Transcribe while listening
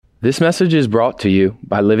This message is brought to you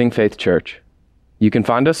by Living Faith Church. You can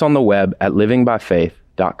find us on the web at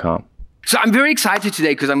livingbyfaith.com. So I'm very excited today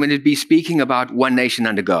because I'm going to be speaking about one nation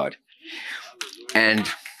under God. And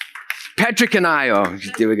Patrick and I are,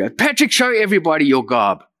 there we go. Patrick, show everybody your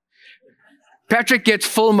garb. Patrick gets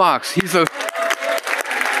full marks.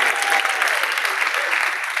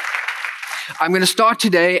 I'm going to start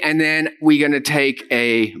today, and then we're going to take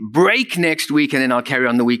a break next week, and then I'll carry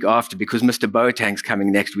on the week after because Mr. Boateng's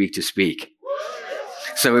coming next week to speak.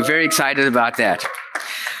 So we're very excited about that.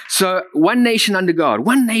 So one nation under God,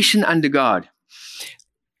 one nation under God.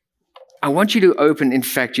 I want you to open, in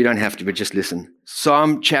fact, you don't have to, but just listen.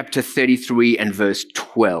 Psalm chapter 33 and verse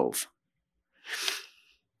 12.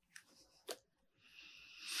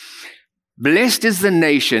 Blessed is the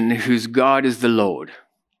nation whose God is the Lord,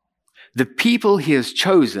 the people he has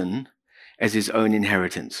chosen as his own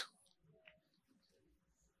inheritance.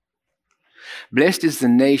 Blessed is the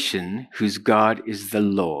nation whose God is the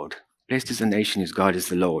Lord. Blessed is the nation whose God is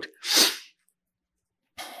the Lord.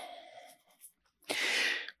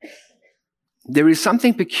 There is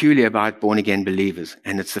something peculiar about born-again believers,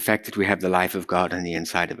 and it's the fact that we have the life of God on the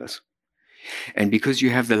inside of us. And because you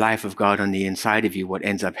have the life of God on the inside of you, what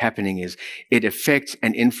ends up happening is it affects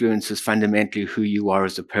and influences fundamentally who you are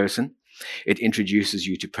as a person. It introduces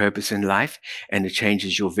you to purpose in life, and it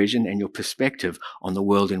changes your vision and your perspective on the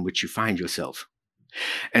world in which you find yourself.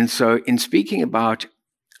 And so in speaking about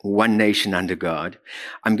one nation under God,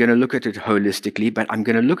 I'm going to look at it holistically, but I'm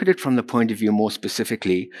going to look at it from the point of view more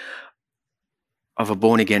specifically of a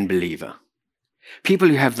born-again believer. People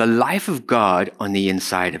who have the life of God on the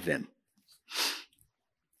inside of them.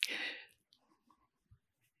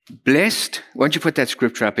 Blessed, won't you put that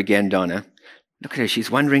scripture up again, Donna? Look at her, she's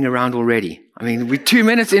wandering around already. I mean, we're 2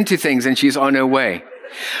 minutes into things and she's on her way.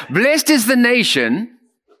 Blessed is the nation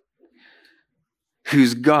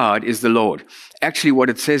whose God is the Lord. Actually, what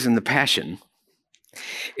it says in the Passion,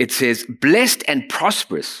 it says, blessed and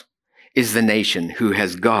prosperous is the nation who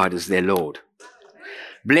has God as their Lord.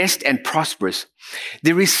 Blessed and prosperous.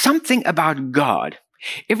 There is something about God.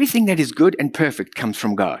 Everything that is good and perfect comes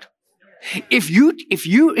from God. If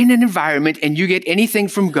you're in an environment and you get anything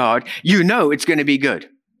from God, you know it's going to be good.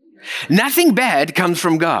 Nothing bad comes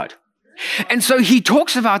from God. And so he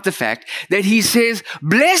talks about the fact that he says,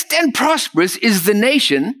 blessed and prosperous is the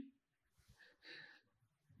nation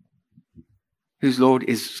whose Lord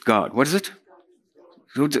is God. What is it?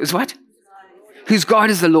 Is what? Whose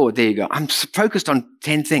God is the Lord. There you go. I'm focused on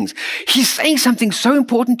 10 things. He's saying something so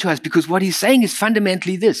important to us because what he's saying is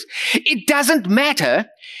fundamentally this. It doesn't matter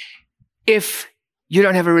if you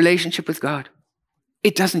don't have a relationship with God.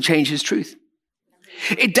 It doesn't change his truth.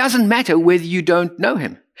 It doesn't matter whether you don't know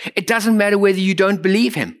him. It doesn't matter whether you don't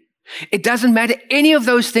believe him. It doesn't matter. Any of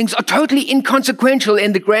those things are totally inconsequential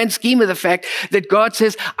in the grand scheme of the fact that God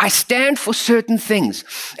says, I stand for certain things.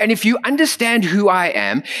 And if you understand who I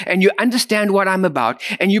am and you understand what I'm about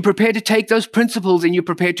and you're prepared to take those principles and you're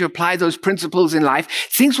prepared to apply those principles in life,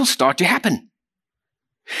 things will start to happen.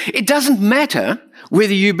 It doesn't matter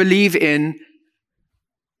whether you believe in,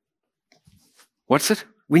 what's it?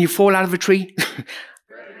 When you fall out of a tree?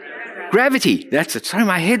 Gravity. That's it. Sorry,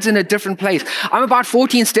 my head's in a different place. I'm about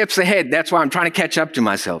 14 steps ahead. That's why I'm trying to catch up to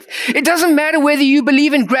myself. It doesn't matter whether you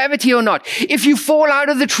believe in gravity or not. If you fall out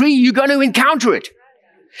of the tree, you're going to encounter it.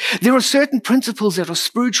 There are certain principles that are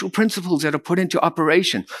spiritual principles that are put into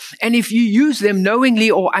operation. And if you use them knowingly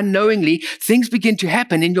or unknowingly, things begin to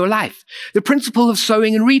happen in your life. The principle of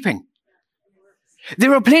sowing and reaping.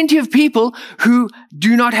 There are plenty of people who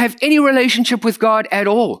do not have any relationship with God at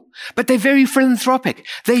all, but they're very philanthropic.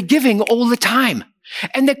 They're giving all the time,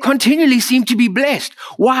 and they continually seem to be blessed.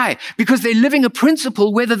 Why? Because they're living a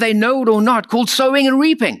principle, whether they know it or not, called sowing and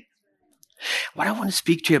reaping. What I want to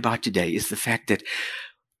speak to you about today is the fact that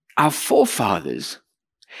our forefathers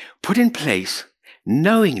put in place,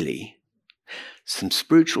 knowingly, some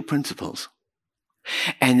spiritual principles,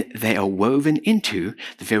 and they are woven into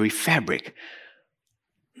the very fabric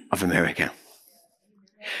of America.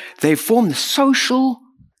 They form the social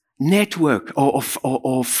network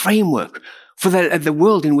or framework for the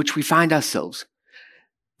world in which we find ourselves.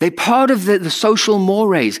 They're part of the social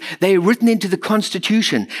mores. They are written into the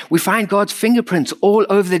Constitution. We find God's fingerprints all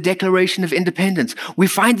over the Declaration of Independence. We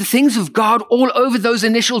find the things of God all over those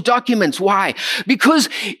initial documents. Why? Because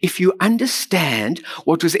if you understand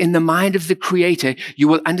what was in the mind of the Creator, you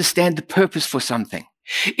will understand the purpose for something.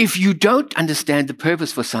 If you don't understand the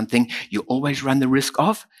purpose for something, you always run the risk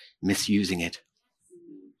of misusing it.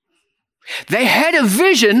 They had a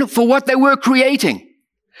vision for what they were creating.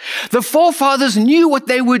 The forefathers knew what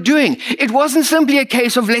they were doing. It wasn't simply a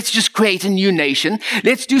case of let's just create a new nation.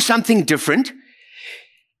 Let's do something different.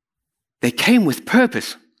 They came with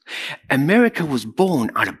purpose. America was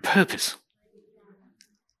born out of purpose.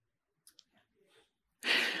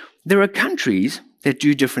 There are countries that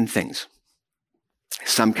do different things.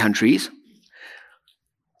 Some countries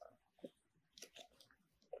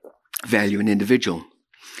value an individual.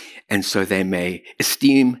 And so they may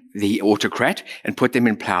esteem the autocrat and put them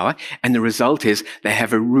in power. And the result is they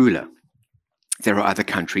have a ruler. There are other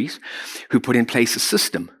countries who put in place a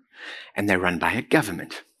system and they're run by a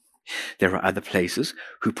government. There are other places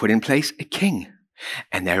who put in place a king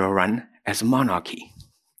and they are run as a monarchy.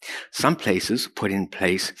 Some places put in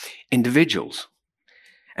place individuals.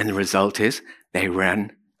 And the result is they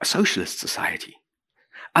run a socialist society.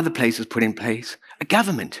 Other places put in place a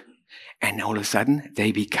government. And all of a sudden,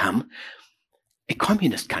 they become a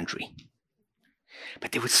communist country.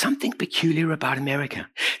 But there was something peculiar about America.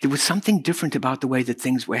 There was something different about the way that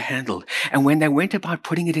things were handled. And when they went about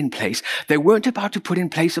putting it in place, they weren't about to put in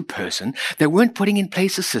place a person. They weren't putting in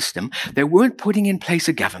place a system. They weren't putting in place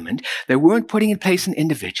a government. They weren't putting in place an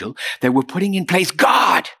individual. They were putting in place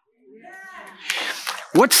God.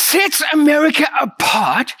 What sets America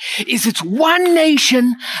apart is it's one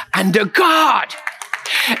nation under God.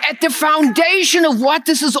 At the foundation of what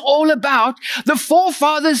this is all about, the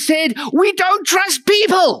forefathers said, we don't trust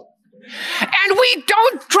people and we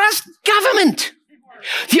don't trust government.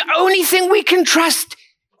 The only thing we can trust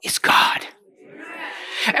is God.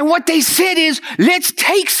 And what they said is, let's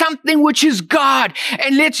take something which is God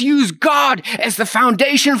and let's use God as the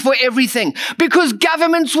foundation for everything. Because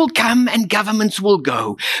governments will come and governments will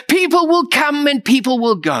go. People will come and people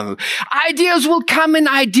will go. Ideas will come and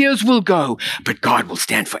ideas will go. But God will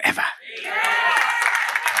stand forever.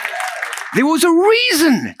 There was a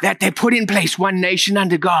reason that they put in place one nation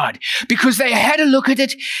under God, because they had a look at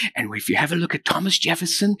it. And if you have a look at Thomas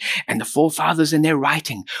Jefferson and the forefathers in their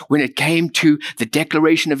writing, when it came to the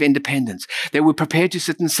Declaration of Independence, they were prepared to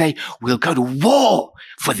sit and say, we'll go to war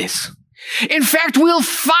for this. In fact, we'll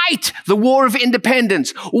fight the war of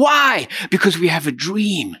independence. Why? Because we have a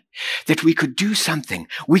dream that we could do something.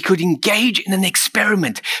 We could engage in an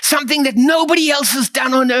experiment, something that nobody else has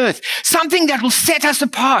done on earth, something that will set us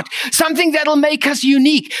apart, something that will make us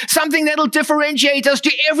unique, something that will differentiate us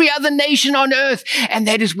to every other nation on earth. And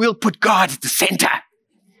that is, we'll put God at the center.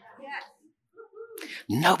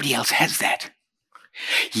 Nobody else has that.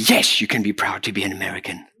 Yes, you can be proud to be an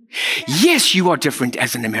American. Yes, you are different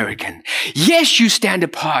as an American. Yes, you stand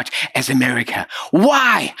apart as America.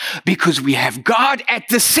 Why? Because we have God at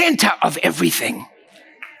the center of everything.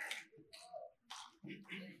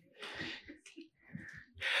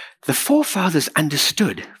 The forefathers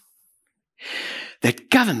understood that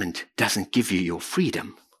government doesn't give you your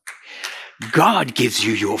freedom. God gives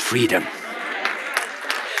you your freedom.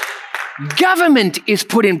 Government is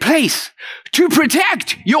put in place to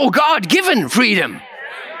protect your God-given freedom.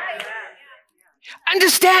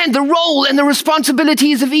 Understand the role and the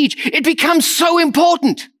responsibilities of each. It becomes so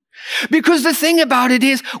important. Because the thing about it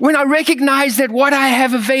is, when I recognize that what I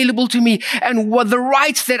have available to me and what the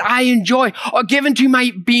rights that I enjoy are given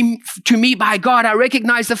to me by God, I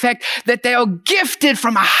recognize the fact that they are gifted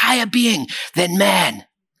from a higher being than man.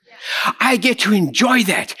 I get to enjoy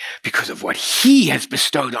that because of what He has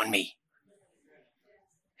bestowed on me.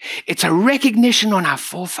 It's a recognition on our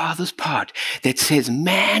forefathers' part that says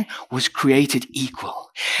man was created equal.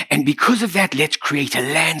 And because of that, let's create a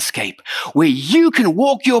landscape where you can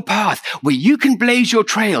walk your path, where you can blaze your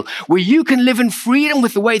trail, where you can live in freedom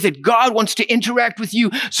with the way that God wants to interact with you,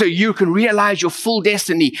 so you can realize your full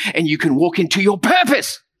destiny and you can walk into your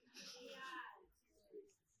purpose.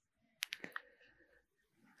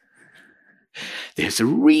 There's a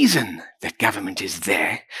reason that government is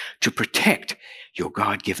there to protect your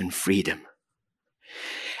God-given freedom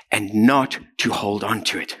and not to hold on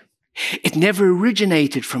to it. It never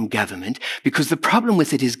originated from government, because the problem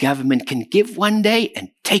with it is government can give one day and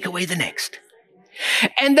take away the next.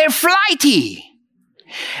 And they're flighty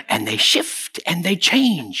and they shift and they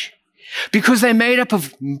change because they're made up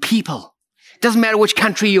of people. It doesn't matter which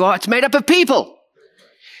country you are, it's made up of people.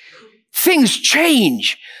 Things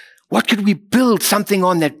change. What could we build something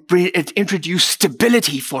on that introduced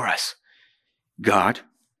stability for us? God,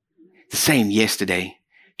 the same yesterday,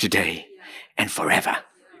 today, and forever.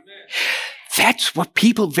 That's what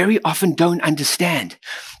people very often don't understand.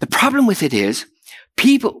 The problem with it is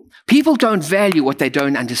people don't value what they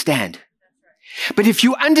don't understand. But if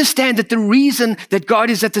you understand that the reason that God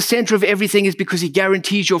is at the center of everything is because he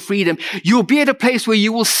guarantees your freedom, you'll be at a place where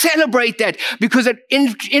you will celebrate that because it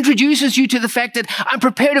introduces you to the fact that I'm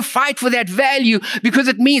prepared to fight for that value because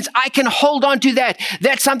it means I can hold on to that.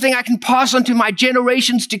 That's something I can pass on to my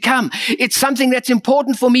generations to come. It's something that's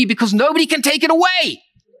important for me because nobody can take it away.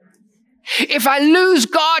 If I lose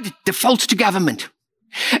God, it defaults to government.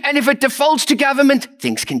 And if it defaults to government,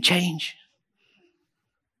 things can change.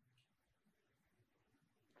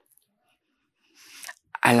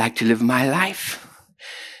 I like to live my life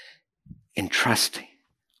in trust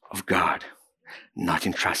of God, not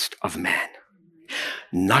in trust of man,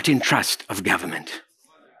 not in trust of government.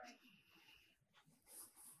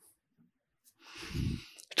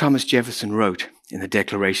 Thomas Jefferson wrote in the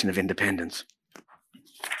Declaration of Independence,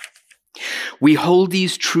 "We hold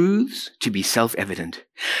these truths to be self-evident,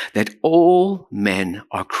 that all men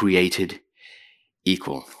are created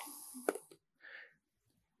equal."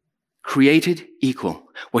 Created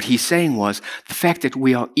equal. What he's saying was the fact that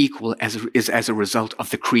we are equal is as a result of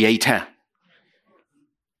the Creator.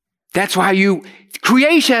 That's why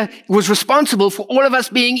Creator was responsible for all of us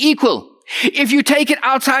being equal. If you take it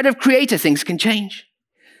outside of Creator, things can change.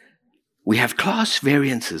 We have class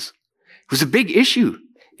variances. It was a big issue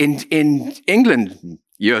in England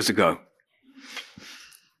years ago.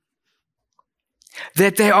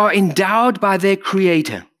 That they are endowed by their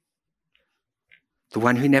Creator, the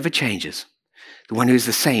one who never changes, the one who is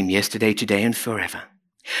the same yesterday, today, and forever,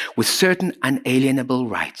 with certain unalienable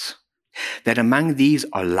rights, that among these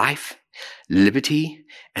are life, liberty,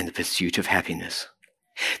 and the pursuit of happiness.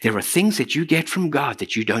 There are things that you get from God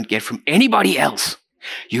that you don't get from anybody else.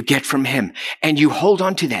 You get from him, and you hold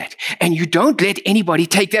on to that, and you don't let anybody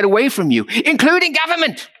take that away from you, including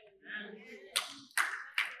government.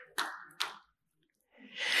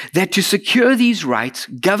 That to secure these rights,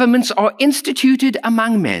 governments are instituted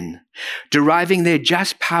among men, deriving their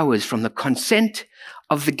just powers from the consent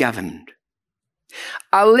of the governed.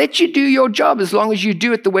 I'll let you do your job as long as you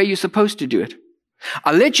do it the way you're supposed to do it.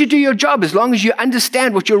 I'll let you do your job as long as you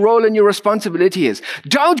understand what your role and your responsibility is.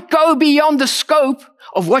 Don't go beyond the scope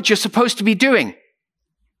of what you're supposed to be doing.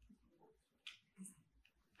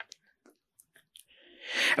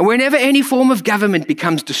 And whenever any form of government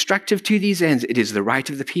becomes destructive to these ends, it is the right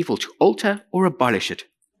of the people to alter or abolish it,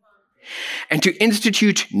 and to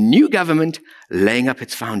institute new government, laying up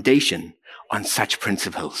its foundation on such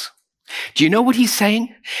principles. Do you know what he's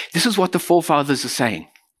saying? This is what the forefathers are saying.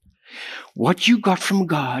 What you got from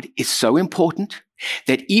God is so important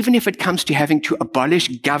that even if it comes to having to abolish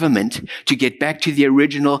government to get back to the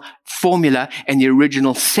original formula and the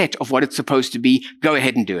original set of what it's supposed to be, go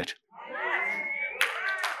ahead and do it.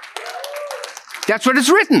 That's what it's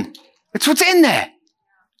written. That's what's in there.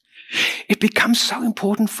 It becomes so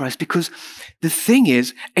important for us because the thing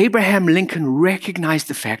is, Abraham Lincoln recognized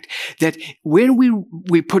the fact that when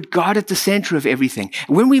we put God at the center of everything,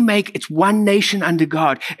 when we make it one nation under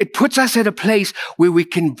God, it puts us at a place where we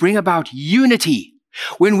can bring about unity.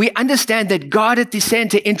 When we understand that God at the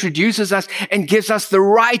center introduces us and gives us the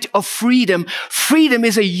right of freedom, freedom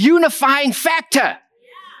is a unifying factor.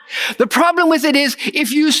 The problem with it is,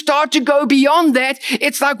 if you start to go beyond that,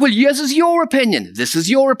 it's like, well, this is your opinion. This is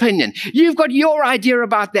your opinion. You've got your idea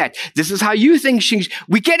about that. This is how you think.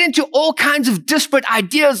 We get into all kinds of disparate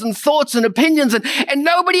ideas and thoughts and opinions, and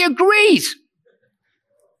nobody agrees.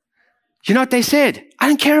 You know what they said? I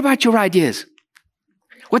don't care about your ideas.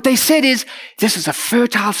 What they said is, this is a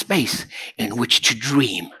fertile space in which to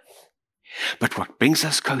dream. But what brings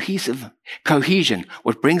us cohesion,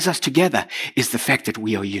 what brings us together is the fact that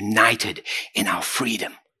we are united in our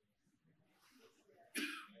freedom.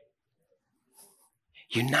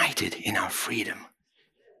 United in our freedom.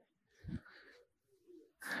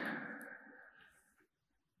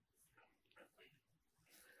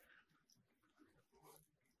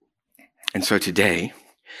 And so today,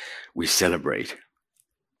 we celebrate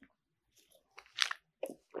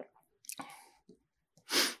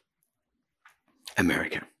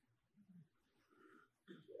America.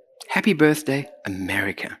 Happy birthday,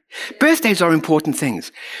 America. Birthdays are important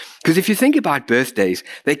things. Because if you think about birthdays,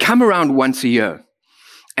 they come around once a year.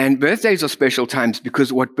 And birthdays are special times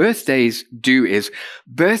because what birthdays do is,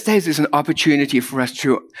 birthdays is an opportunity for us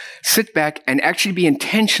to sit back and actually be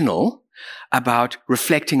intentional about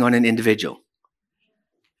reflecting on an individual.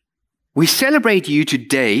 We celebrate you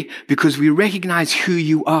today because we recognize who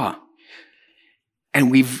you are. And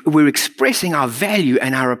we're expressing our value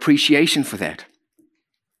and our appreciation for that.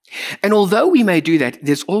 And although we may do that,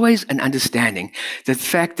 there's always an understanding that the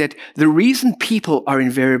fact that the reason people are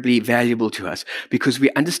invariably valuable to us because we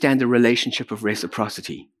understand the relationship of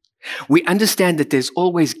reciprocity. we understand that there's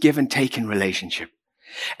always give and take in relationship.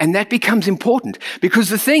 And that becomes important because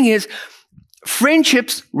the thing is,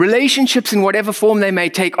 friendships, relationships in whatever form they may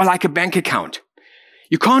take are like a bank account.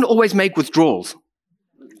 You can't always make withdrawals.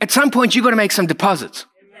 At some point, you've got to make some deposits.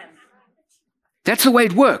 That's the way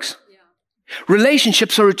it works.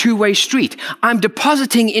 Relationships are a two-way street. I'm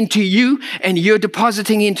depositing into you and you're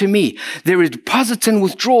depositing into me. There are deposits and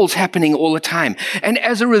withdrawals happening all the time. And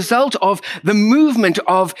as a result of the movement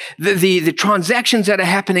of the transactions that are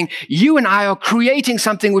happening, you and I are creating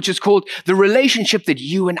something which is called the relationship that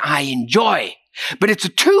you and I enjoy. But it's a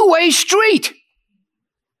two-way street.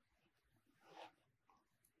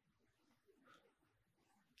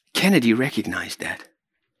 Kennedy recognized that.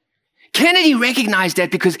 Kennedy recognized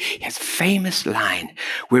that because he has a famous line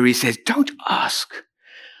where he says, don't ask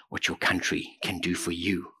what your country can do for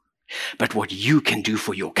you, but what you can do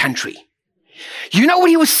for your country. You know what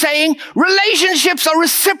he was saying? Relationships are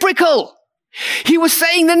reciprocal. He was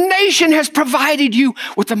saying the nation has provided you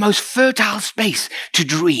with the most fertile space to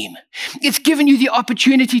dream. It's given you the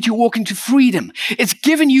opportunity to walk into freedom. It's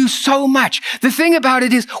given you so much. The thing about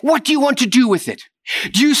it is, what do you want to do with it?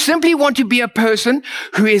 Do you simply want to be a person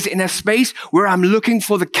who is in a space where I'm looking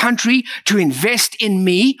for the country to invest in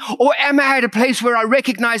me? Or am I at a place where I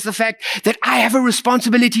recognize the fact that I have a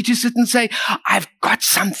responsibility to sit and say, I've got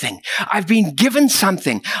something. I've been given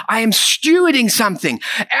something. I am stewarding something.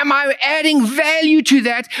 Am I adding value to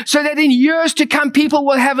that so that in years to come, people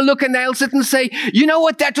will have a look and they'll sit and say, you know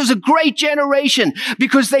what? That was a great generation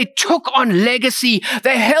because they took on legacy.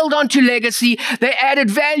 They held on to legacy. They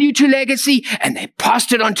added value to legacy and they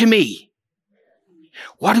passed it on to me.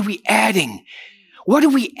 What are we adding? What are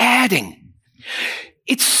we adding?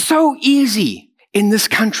 It's so easy in this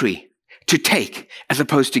country to take as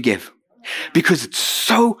opposed to give because it's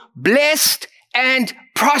so blessed and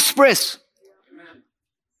prosperous.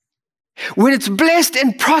 When it's blessed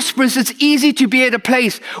and prosperous, it's easy to be at a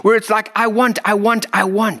place where it's like, I want.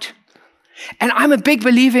 And I'm a big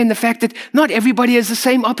believer in the fact that not everybody has the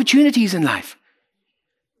same opportunities in life.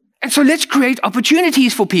 And so let's create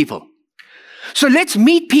opportunities for people. So let's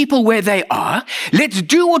meet people where they are. Let's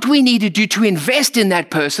do what we need to do to invest in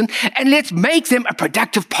that person, and let's make them a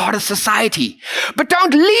productive part of society. But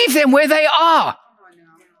don't leave them where they are.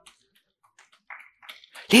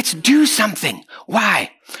 Let's do something.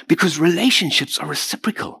 Why? Because relationships are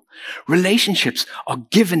reciprocal. Relationships are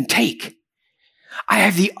give and take. I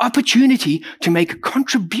have the opportunity to make a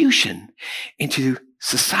contribution into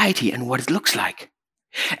society and what it looks like.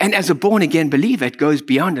 And as a born-again believer, it goes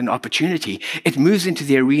beyond an opportunity. It moves into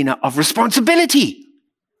the arena of responsibility.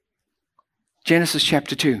 Genesis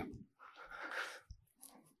chapter 2.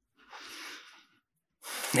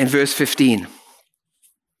 And verse 15.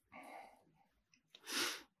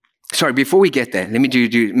 Sorry, before we get there, let me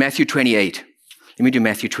do Matthew 28. Let me do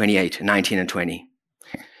Matthew 28, 19 and 20.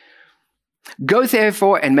 Go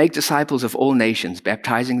therefore and make disciples of all nations,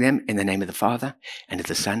 baptizing them in the name of the Father and of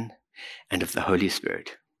the Son and of the Holy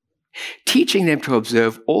Spirit, teaching them to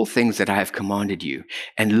observe all things that I have commanded you.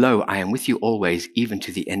 And lo, I am with you always, even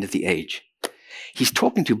to the end of the age. He's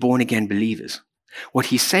talking to born-again believers. What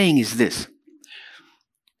he's saying is this.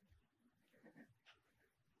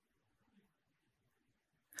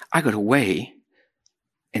 I got a way.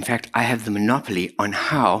 In fact, I have the monopoly on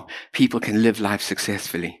how people can live life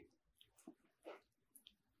successfully.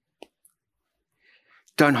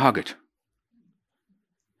 Don't hog it.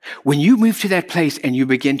 When you move to that place and you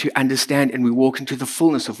begin to understand and we walk into the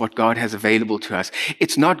fullness of what God has available to us,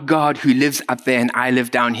 it's not God who lives up there and I live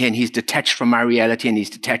down here and he's detached from my reality and he's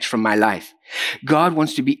detached from my life. God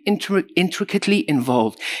wants to be intricately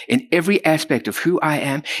involved in every aspect of who I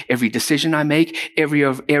am, every decision I make, every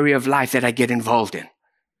area of life that I get involved in.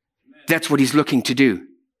 That's what he's looking to do.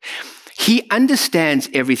 He understands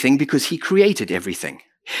everything because he created everything.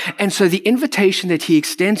 And so the invitation that he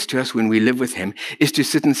extends to us when we live with him is to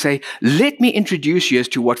sit and say, let me introduce you as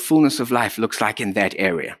to what fullness of life looks like in that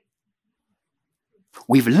area.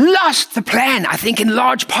 We've lost the plan, I think, in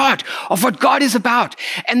large part of what God is about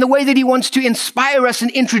and the way that he wants to inspire us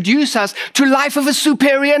and introduce us to life of a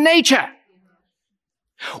superior nature.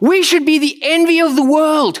 We should be the envy of the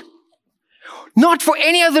world. Not for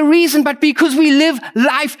any other reason, but because we live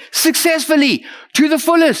life successfully to the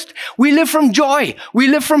fullest. We live from joy. We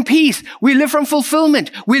live from peace. We live from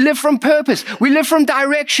fulfillment. We live from purpose. We live from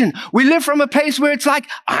direction. We live from a place where it's like,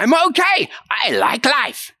 I'm okay. I like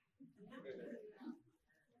life.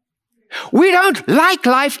 We don't like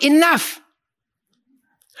life enough.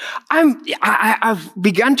 I've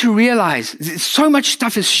begun to realize so much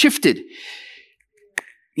stuff has shifted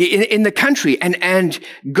in the country, and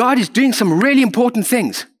God is doing some really important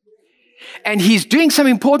things. And he's doing some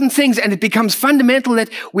important things, and it becomes fundamental that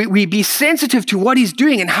we be sensitive to what he's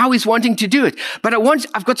doing and how he's wanting to do it. But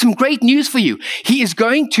I've got some great news for you. He is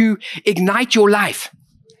going to ignite your life.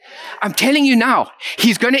 I'm telling you now,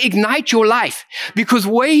 he's going to ignite your life, because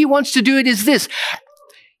the way he wants to do it is this.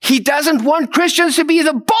 He doesn't want Christians to be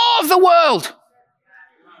the bore of the world.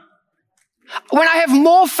 When I have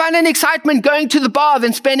more fun and excitement going to the bar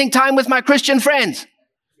than spending time with my Christian friends,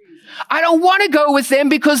 I don't want to go with them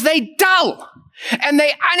because they're dull and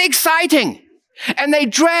they're unexciting and they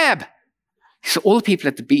drab. So all the people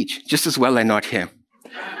at the beach, just as well they're not here.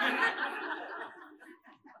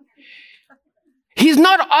 He's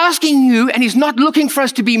not asking you, and he's not looking for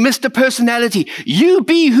us to be Mr. Personality. You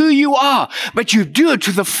be who you are, but you do it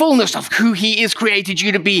to the fullness of who he has created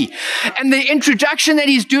you to be. And the introduction that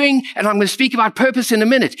he's doing, and I'm going to speak about purpose in a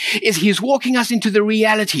minute, is he's walking us into the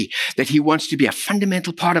reality that he wants to be a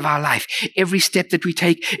fundamental part of our life. Every step that we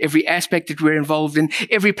take, every aspect that we're involved in,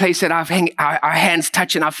 every place that our hands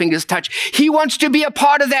touch and our fingers touch, he wants to be a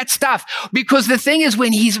part of that stuff. Because the thing is,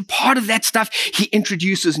 when he's a part of that stuff, he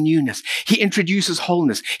introduces newness. He introduces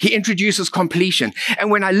wholeness. He introduces completion.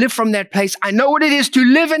 And when I live from that place, I know what it is to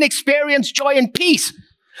live and experience joy and peace.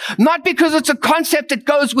 Not because it's a concept that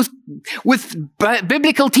goes with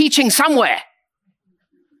biblical teaching somewhere.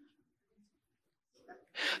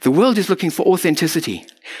 The world is looking for authenticity.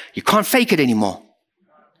 You can't fake it anymore.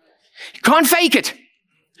 You can't fake it.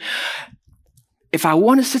 If I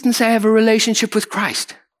want to sit and say I have a relationship with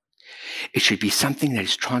Christ, it should be something that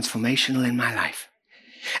is transformational in my life.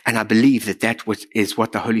 And I believe that is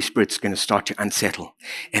what the Holy Spirit's going to start to unsettle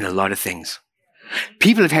in a lot of things.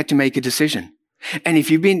 People have had to make a decision. And if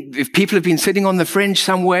people have been sitting on the fringe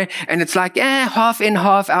somewhere and it's like, half in,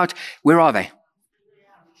 half out, where are they?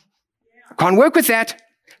 Can't work with that.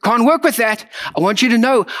 Can't work with that. I want you to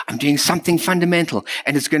know I'm doing something fundamental,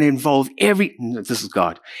 and it's going to involve this is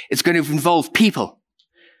God. It's going to involve people.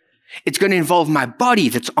 It's going to involve my body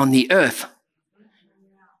that's on the earth.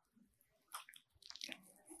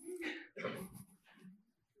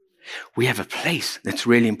 We have a place that's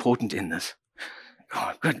really important in this.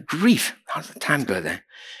 Oh, good grief. How's the time go there?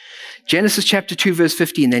 Genesis chapter 2, verse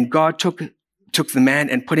 15. Then God took the man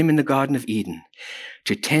and put him in the Garden of Eden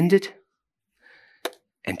to tend it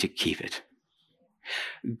and to keep it.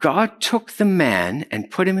 God took the man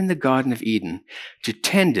and put him in the Garden of Eden to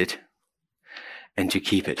tend it and to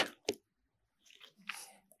keep it.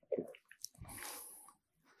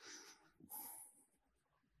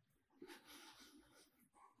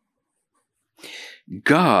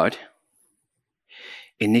 God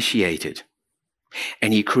initiated,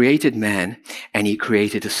 and he created man, and he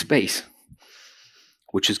created a space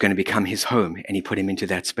which is going to become his home, and he put him into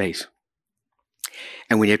that space.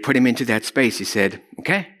 And when he had put him into that space, he said,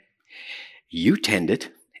 okay, you tend it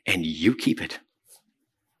and you keep it.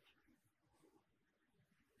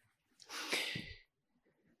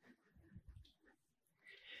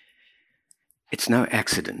 It's no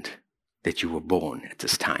accident that you were born at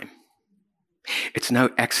this time. It's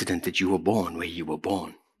no accident that you were born where you were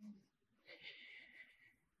born.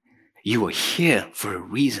 You are here for a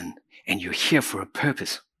reason, and you're here for a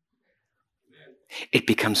purpose. It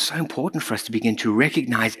becomes so important for us to begin to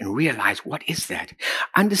recognize and realize, what is that?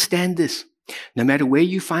 Understand this. No matter where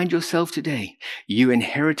you find yourself today, you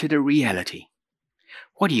inherited a reality.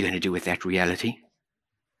 What are you going to do with that reality?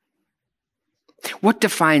 What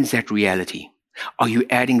defines that reality? Are you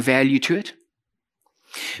adding value to it?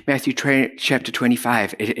 Matthew chapter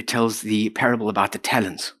 25, it tells the parable about the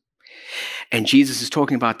talents. And Jesus is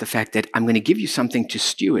talking about the fact that I'm going to give you something to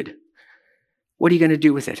steward. What are you going to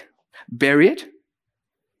do with it? Bury it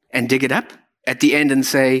and dig it up at the end and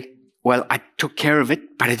say, well, I took care of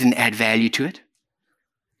it, but I didn't add value to it?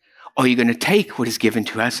 Or are you going to take what is given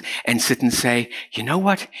to us and sit and say, you know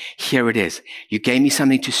what? Here it is. You gave me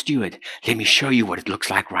something to steward. Let me show you what it looks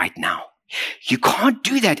like right now. You can't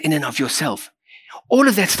do that in and of yourself. All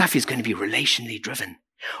of that stuff is going to be relationally driven.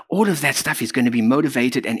 All of that stuff is going to be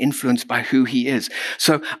motivated and influenced by who he is.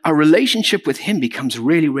 So our relationship with him becomes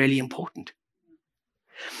really, really important.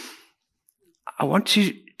 I'm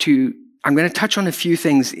going to touch on a few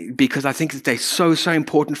things because I think that they're so, so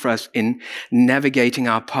important for us in navigating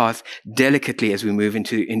our path delicately as we move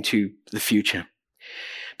into the future.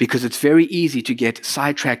 Because it's very easy to get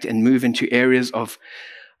sidetracked and move into areas of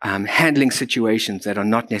handling situations that are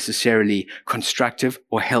not necessarily constructive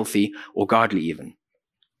or healthy or godly even.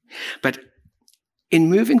 But in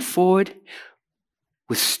moving forward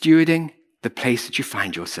with stewarding the place that you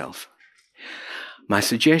find yourself, my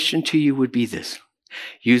suggestion to you would be this.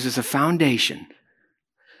 Use as a foundation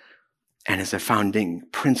and as a founding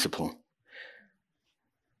principle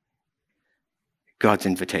God's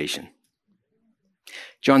invitation.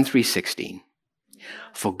 John 3:16.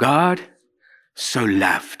 For God so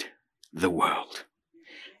loved the world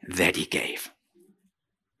that he gave.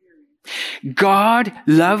 God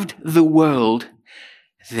loved the world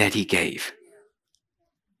that he gave.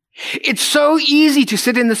 It's so easy to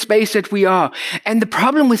sit in the space that we are. And the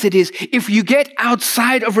problem with it is, if you get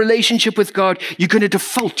outside of relationship with God, you're going to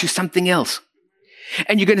default to something else.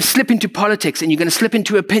 And you're going to slip into politics, and you're going to slip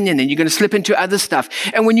into opinion, and you're going to slip into other stuff.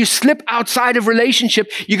 And when you slip outside of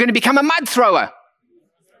relationship, you're going to become a mud thrower.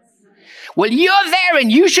 Well, you're there and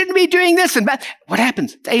you shouldn't be doing this and that. What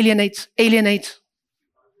happens? It alienates.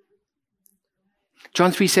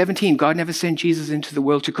 John 3:17, God never sent Jesus into the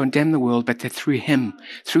world to condemn the world, but that through him,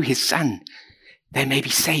 through his son, they may be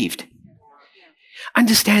saved.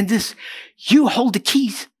 Understand this. You hold the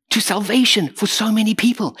keys to salvation for so many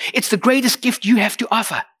people. It's the greatest gift you have to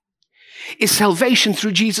offer, is salvation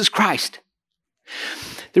through Jesus Christ.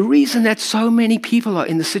 The reason that so many people are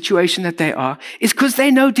in the situation that they are is because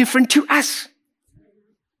they're no different to us.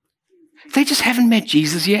 They just haven't met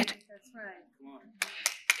Jesus yet.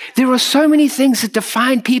 There are so many things that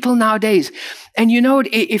define people nowadays. And you know what?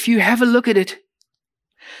 If you have a look at it,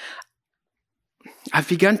 I've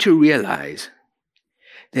begun to realize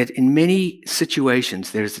that in many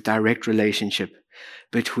situations, there is a direct relationship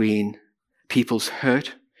between people's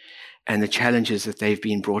hurt and the challenges that they've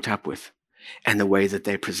been brought up with and the way that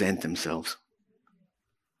they present themselves.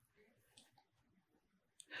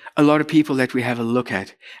 A lot of people that we have a look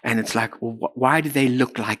at, and it's like, well, why do they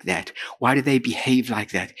look like that? Why do they behave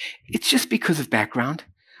like that? It's just because of background.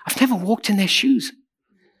 I've never walked in their shoes.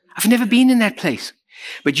 I've never been in that place.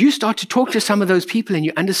 But you start to talk to some of those people and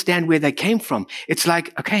you understand where they came from. It's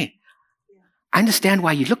like, okay, I understand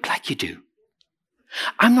why you look like you do.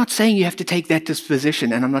 I'm not saying you have to take that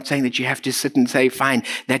disposition, and I'm not saying that you have to sit and say, fine,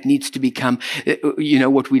 that needs to become,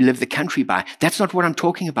 what we live the country by. That's not what I'm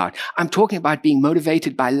talking about. I'm talking about being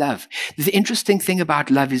motivated by love. The interesting thing about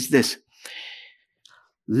love is this.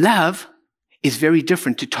 Love is very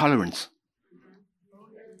different to tolerance.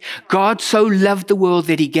 God so loved the world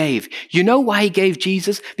that he gave. You know why he gave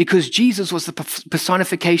Jesus? Because Jesus was the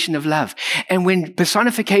personification of love. And when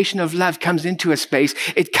personification of love comes into a space,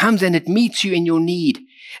 it comes and it meets you in your need.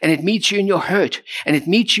 And it meets you in your hurt. And it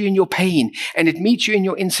meets you in your pain. And it meets you in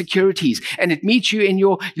your insecurities. And it meets you in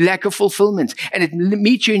your lack of fulfillment. And it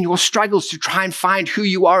meets you in your struggles to try and find who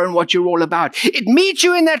you are and what you're all about. It meets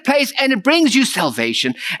you in that place, and it brings you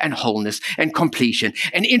salvation and wholeness and completion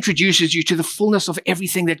and introduces you to the fullness of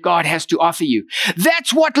everything that God has to offer you.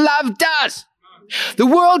 That's what love does. The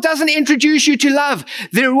world doesn't introduce you to love.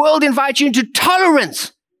 The world invites you into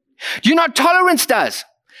tolerance. Do you know what tolerance does?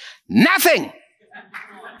 Nothing.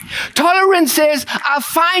 Tolerance says, I'll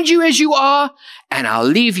find you as you are and I'll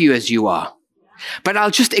leave you as you are. But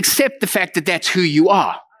I'll just accept the fact that that's who you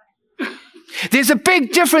are. There's a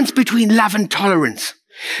big difference between love and tolerance.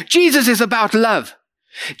 Jesus is about love.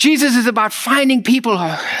 Jesus is about finding people who are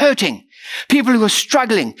hurting, people who are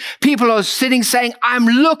struggling, people who are sitting saying, I'm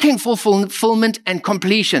looking for fulfillment and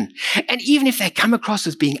completion. And even if they come across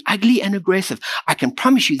as being ugly and aggressive, I can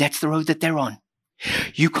promise you that's the road that they're on.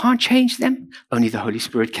 You can't change them. Only the Holy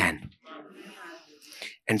Spirit can.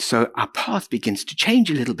 And so our path begins to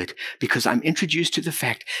change a little bit because I'm introduced to the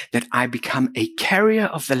fact that I become a carrier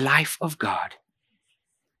of the life of God.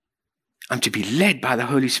 I'm to be led by the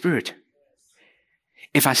Holy Spirit.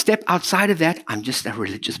 If I step outside of that, I'm just a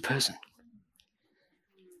religious person.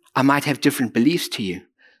 I might have different beliefs to you,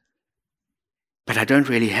 but I don't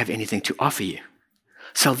really have anything to offer you.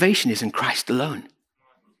 Salvation is in Christ alone.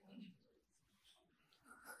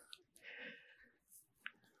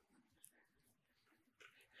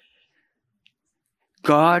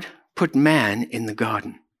 God put man in the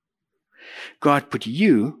garden. God put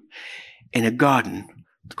you in a garden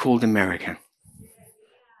called America.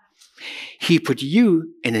 He put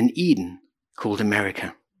you in an Eden called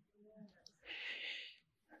America.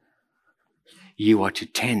 You are to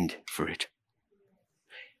tend for it,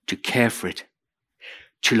 to care for it,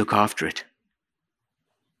 to look after it.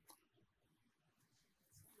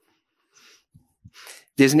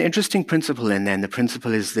 There's an interesting principle in there, and the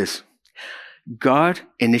principle is this. God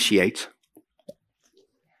initiates,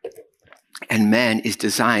 and man is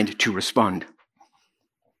designed to respond.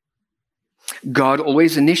 God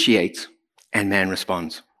always initiates, and man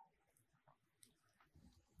responds.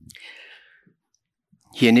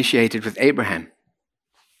 He initiated with Abraham.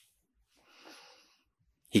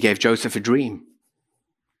 He gave Joseph a dream.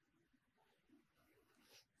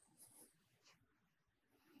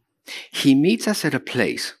 He meets us at a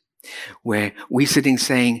place where we're sitting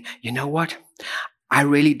saying, you know what? I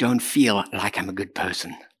really don't feel like I'm a good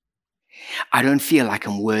person. I don't feel like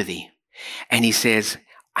I'm worthy. And he says,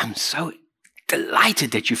 I'm so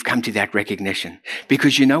delighted that you've come to that recognition,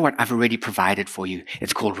 because you know what? I've already provided for you.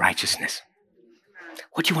 It's called righteousness.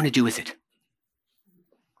 What do you want to do with it?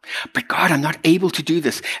 But God, I'm not able to do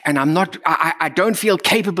this. And I don't feel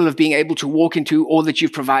capable of being able to walk into all that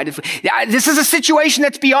you've provided for. This is a situation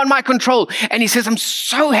that's beyond my control. And he says, I'm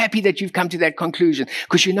so happy that you've come to that conclusion,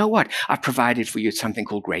 because you know what? I've provided for you something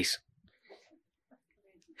called grace.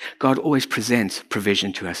 God always presents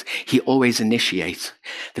provision to us. He always initiates.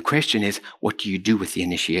 The question is, what do you do with the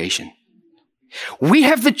initiation? We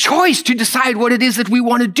have the choice to decide what it is that we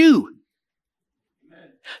want to do.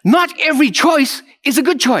 Not every choice is a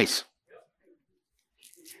good choice.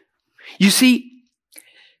 You see,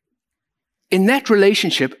 in that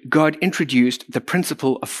relationship, God introduced the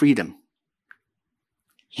principle of freedom.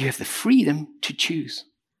 You have the freedom to choose.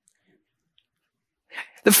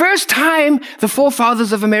 The first time the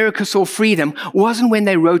forefathers of America saw freedom wasn't when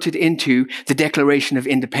they wrote it into the Declaration of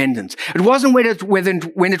Independence. It wasn't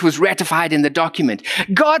when it was ratified in the document.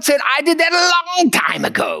 God said, I did that a long time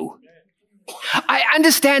ago. I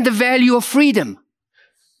understand the value of freedom.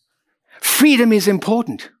 Freedom is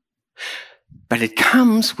important, but it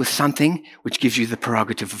comes with something which gives you the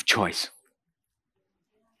prerogative of choice.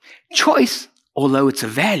 Choice, although it's a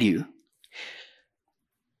value,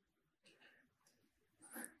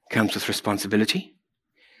 comes with responsibility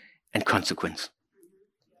and consequence.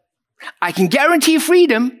 I can guarantee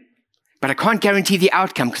freedom, but I can't guarantee the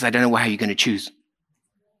outcome because I don't know how you're going to choose.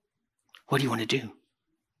 What do you want to do?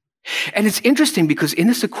 And it's interesting because in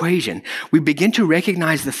this equation, we begin to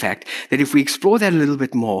recognize the fact that if we explore that a little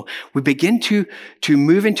bit more, we begin to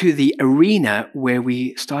move into the arena where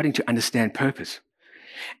we're starting to understand purpose.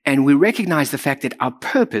 And we recognize the fact that our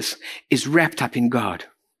purpose is wrapped up in God.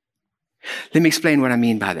 Let me explain what I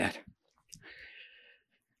mean by that.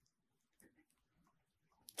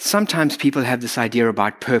 Sometimes people have this idea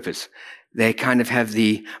about purpose. They kind of have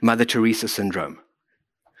the Mother Teresa syndrome.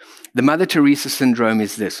 The Mother Teresa syndrome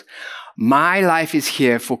is this: my life is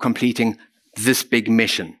here for completing this big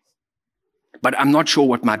mission, but I'm not sure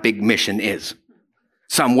what my big mission is,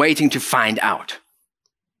 so I'm waiting to find out.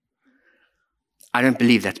 I don't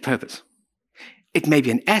believe that's purpose. It may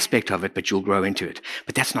be an aspect of it, but you'll grow into it.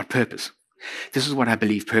 But that's not purpose. This is what I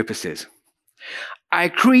believe purpose is. I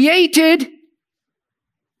created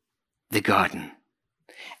the garden,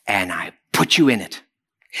 and I put you in it.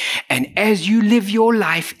 And as you live your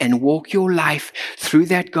life and walk your life through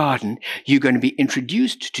that garden, you're going to be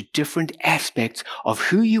introduced to different aspects of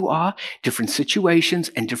who you are, different situations,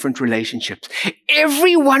 and different relationships.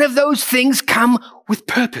 Every one of those things come with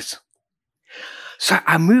purpose. So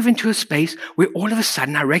I move into a space where all of a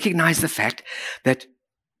sudden I recognize the fact that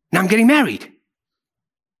now I'm getting married.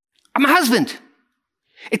 I'm a husband.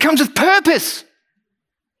 It comes with purpose.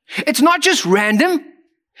 It's not just random.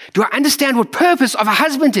 Do I understand what purpose of a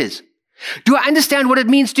husband is? Do I understand what it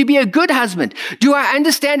means to be a good husband? Do I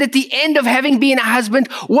understand at the end of having been a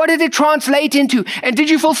husband, what did it translate into? And did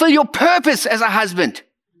you fulfill your purpose as a husband?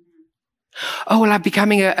 Oh, well, I'm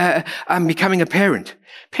becoming a parent.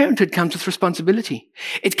 Parenthood comes with responsibility.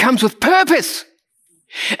 It comes with purpose.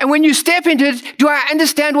 And when you step into it, do I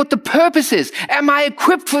understand what the purpose is? Am I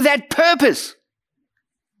equipped for that purpose?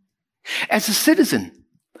 As a citizen,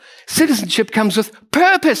 citizenship comes with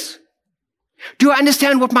purpose. Do I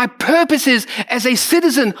understand what my purpose is as a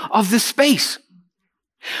citizen of this space?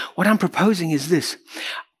 What I'm proposing is this: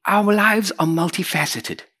 our lives are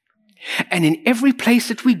multifaceted. And in every place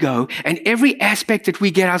that we go and every aspect that we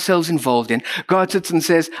get ourselves involved in, God sits and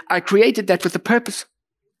says, I created that with a purpose.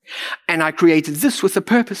 And I created this with a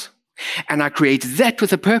purpose. And I created that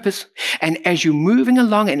with a purpose. And as you're moving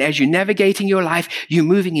along and as you're navigating your life, you're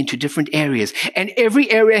moving into different areas. And every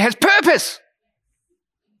area has purpose.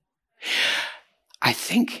 I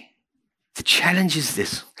think the challenge is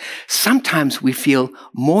this: sometimes we feel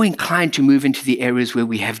more inclined to move into the areas where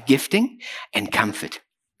we have gifting and comfort.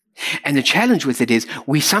 And the challenge with it is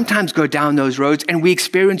we sometimes go down those roads and we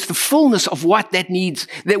experience the fullness of what that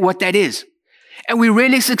is. And we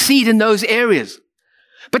really succeed in those areas.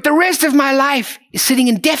 But the rest of my life is sitting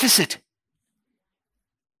in deficit.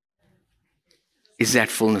 Is that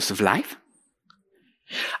fullness of life?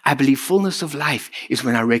 I believe fullness of life is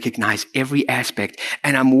when I recognize every aspect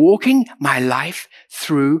and I'm walking my life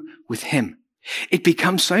through with Him. It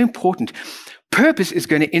becomes so important. Purpose is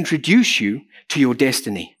going to introduce you to your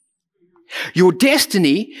destiny. Your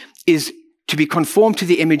destiny is to be conformed to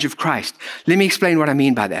the image of Christ. Let me explain what I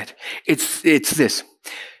mean by that. It's this.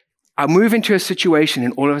 I move into a situation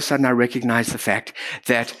and all of a sudden I recognize the fact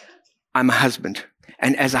that I'm a husband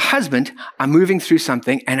And as a husband, I'm moving through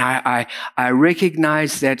something, and I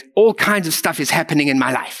recognize that all kinds of stuff is happening in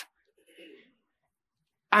my life.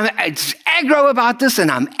 I'm aggro about this, and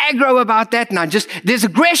I'm aggro about that, and there's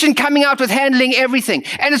aggression coming out with handling everything,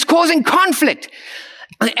 and it's causing conflict.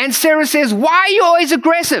 And Sarah says, why are you always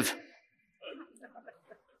aggressive?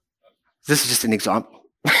 This is just an example.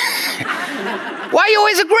 Why are you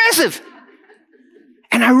always aggressive?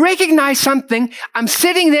 And I recognize something. I'm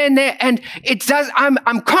sitting there, and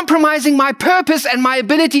I'm compromising my purpose and my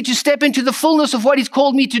ability to step into the fullness of what He's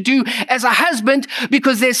called me to do as a husband,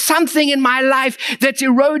 because there's something in my life that's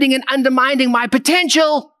eroding and undermining my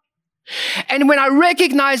potential. And when I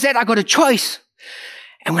recognize that, I got a choice.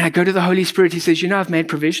 And when I go to the Holy Spirit, He says, I've made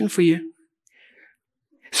provision for you.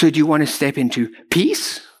 So do you want to step into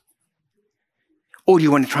peace? Or do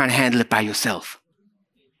you want to try and handle it by yourself?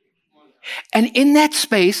 And in that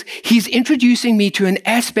space, He's introducing me to an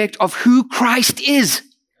aspect of who Christ is.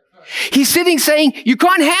 He's sitting saying, you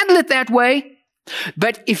can't handle it that way.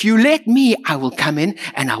 But if you let me, I will come in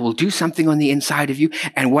and I will do something on the inside of you.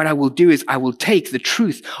 And what I will do is I will take the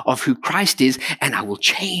truth of who Christ is and I will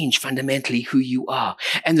change fundamentally who you are.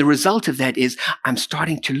 And the result of that is I'm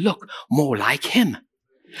starting to look more like Him.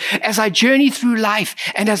 As I journey through life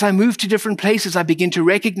and as I move to different places, I begin to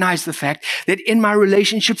recognize the fact that in my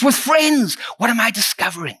relationships with friends, what am I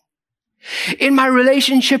discovering? In my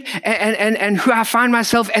relationship and who I find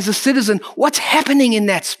myself as a citizen, what's happening in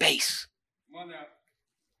that space?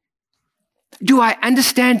 Do I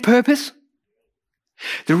understand purpose?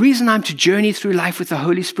 The reason I'm to journey through life with the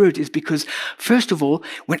Holy Spirit is because, first of all,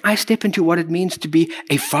 when I step into what it means to be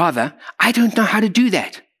a father, I don't know how to do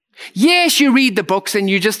that. Yes, you read the books and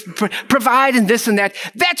you just provide and this and that.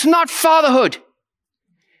 That's not fatherhood.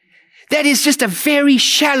 That is just a very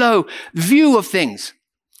shallow view of things.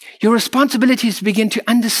 Your responsibility is to begin to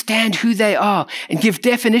understand who they are and give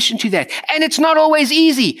definition to that. And it's not always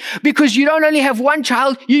easy because you don't only have one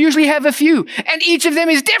child, you usually have a few, and each of them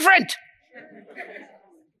is different.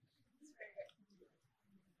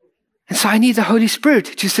 And so I need the Holy Spirit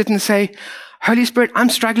to sit and say, Holy Spirit, I'm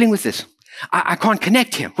struggling with this. I can't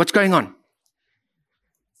connect here. What's going on?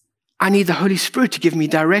 I need the Holy Spirit to give me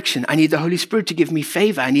direction. I need the Holy Spirit to give me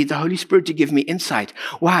favor. I need the Holy Spirit to give me insight.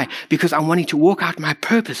 Why? Because I'm wanting to walk out my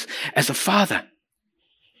purpose as a father.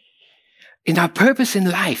 In our purpose in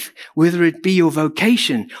life, whether it be your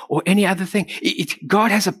vocation or any other thing, God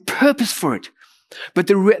has a purpose for it. But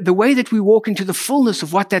the way that we walk into the fullness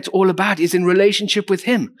of what that's all about is in relationship with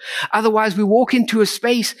Him. Otherwise, we walk into a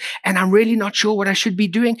space and I'm really not sure what I should be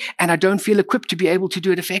doing and I don't feel equipped to be able to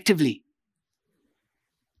do it effectively.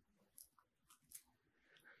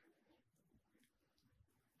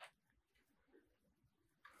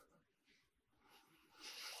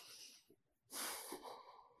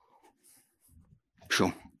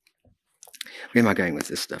 Sure. Where am I going with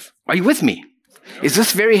this stuff? Are you with me? Is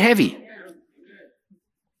this very heavy?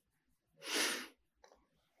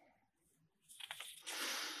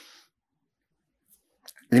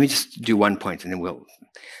 Let me just do one point and then we'll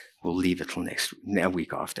leave it till a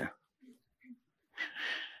week after.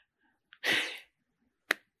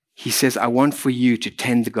 He says, I want for you to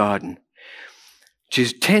tend the garden. To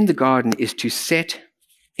tend the garden is to set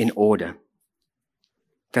in order.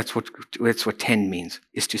 That's what tend means,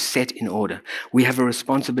 is to set in order. We have a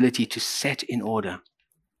responsibility to set in order.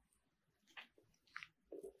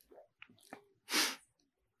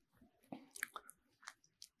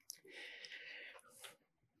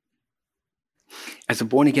 As a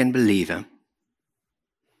born-again believer,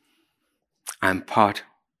 I'm part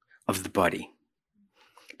of the body.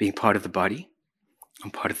 Being part of the body, I'm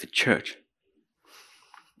part of the church.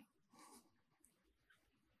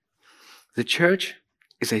 The church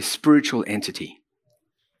is a spiritual entity.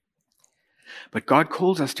 But God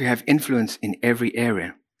calls us to have influence in every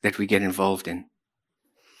area that we get involved in.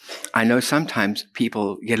 I know sometimes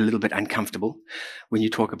people get a little bit uncomfortable when you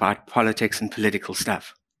talk about politics and political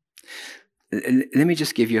stuff. Let me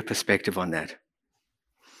just give you a perspective on that.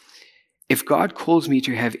 If God calls me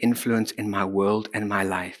to have influence in my world and my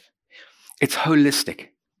life, it's holistic.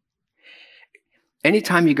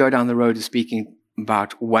 Anytime you go down the road of speaking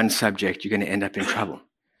about one subject, you're going to end up in trouble.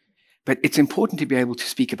 But it's important to be able to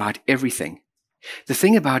speak about everything. The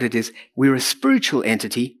thing about it is we're a spiritual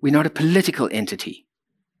entity, we're not a political entity.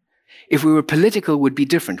 If we were political, it would be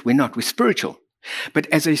different. We're not, we're spiritual. But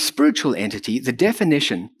as a spiritual entity, the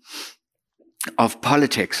definition of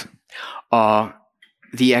politics are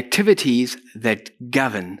the activities that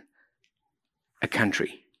govern a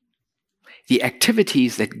country. The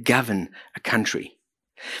activities that govern a country.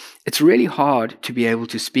 It's really hard to be able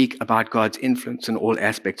to speak about God's influence in all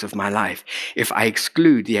aspects of my life if I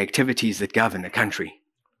exclude the activities that govern a country.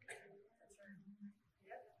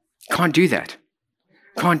 Can't do that.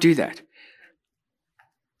 Can't do that.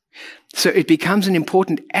 So it becomes an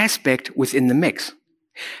important aspect within the mix.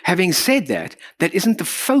 Having said that, that isn't the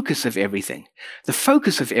focus of everything. The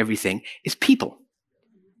focus of everything is people.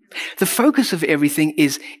 The focus of everything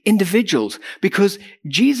is individuals, because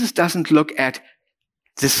Jesus doesn't look at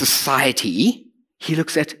the society, he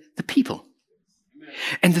looks at the people.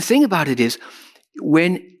 And the thing about it is,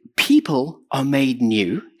 when people are made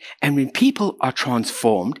new and when people are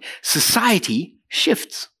transformed, society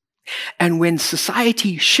shifts. And when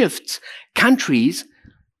society shifts, countries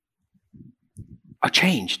are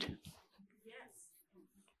changed.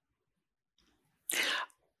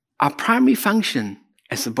 Our primary function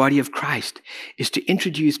as the body of Christ is to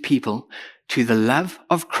introduce people to the love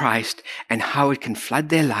of Christ and how it can flood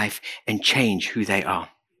their life and change who they are.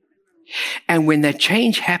 And when that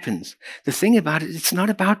change happens, the thing about it, it's not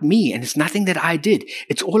about me and it's nothing that I did.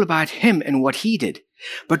 It's all about him and what he did.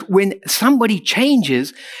 But when somebody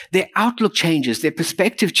changes, their outlook changes, their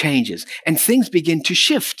perspective changes, and things begin to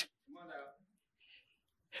shift.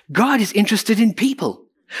 God is interested in people.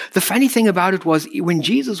 The funny thing about it was, when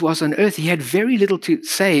Jesus was on earth, he had very little to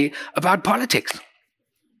say about politics.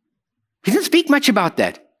 He didn't speak much about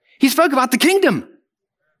that. He spoke about the kingdom.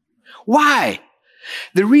 Why?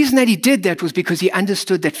 The reason that he did that was because he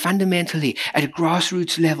understood that fundamentally, at a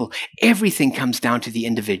grassroots level, everything comes down to the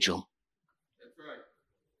individual.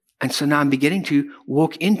 And so now I'm beginning to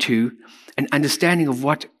walk into an understanding of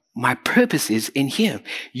what my purpose is in here.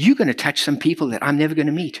 You're going to touch some people that I'm never going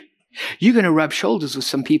to meet. You're going to rub shoulders with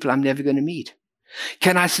some people I'm never going to meet.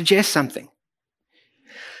 Can I suggest something?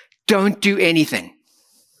 Don't do anything.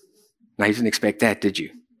 Now, you didn't expect that, did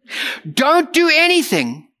you? Don't do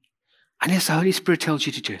anything unless the Holy Spirit tells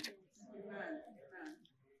you to do it.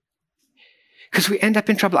 Because we end up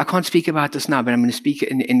in trouble. I can't speak about this now, but I'm going to speak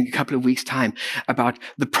in a couple of weeks' time about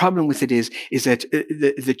the problem with it is that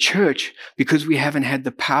the church, because we haven't had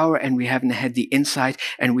the power and we haven't had the insight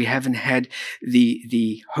and we haven't had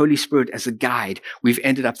the Holy Spirit as a guide, we've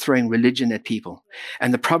ended up throwing religion at people.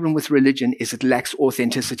 And the problem with religion is it lacks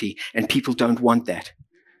authenticity, and people don't want that.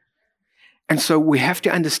 And so we have to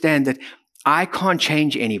understand that I can't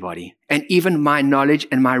change anybody. And even my knowledge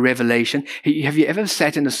and my revelation. Have you ever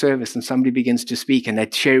sat in a service and somebody begins to speak and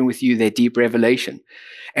they're sharing with you their deep revelation?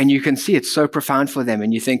 And you can see it's so profound for them.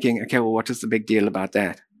 And you're thinking, okay, well, what is the big deal about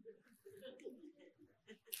that?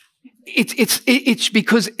 It's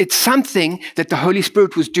because it's something that the Holy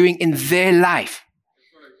Spirit was doing in their life.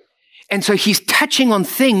 And so he's touching on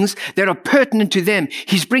things that are pertinent to them.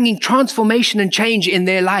 He's bringing transformation and change in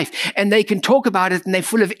their life. And they can talk about it and they're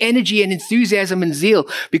full of energy and enthusiasm and zeal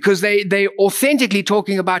because they're authentically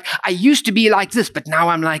talking about, I used to be like this, but now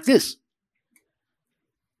I'm like this.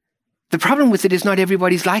 The problem with it is not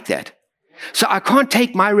everybody's like that. So I can't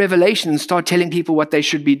take my revelation and start telling people what they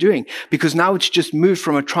should be doing, because now it's just moved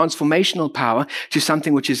from a transformational power to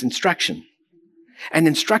something which is instruction. And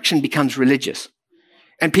instruction becomes religious.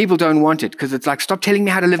 And people don't want it because it's like, stop telling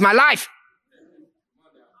me how to live my life.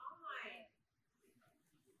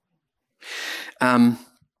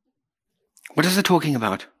 What is it talking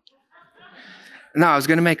about? No, I was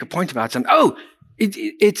going to make a point about something. Oh,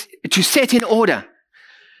 it's to set in order.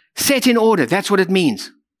 Set in order. That's what it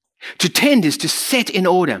means. To tend is to set in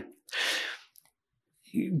order.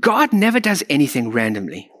 God never does anything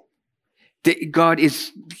randomly. God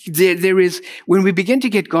is, there is, when we begin to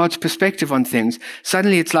get God's perspective on things,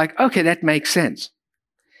 suddenly it's like, okay, that makes sense.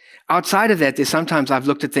 Outside of that, there's sometimes I've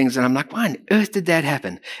looked at things and I'm like, why on earth did that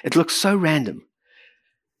happen? It looks so random.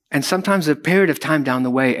 And sometimes a period of time down the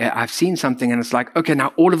way, I've seen something and it's like, okay,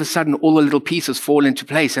 now all of a sudden, all the little pieces fall into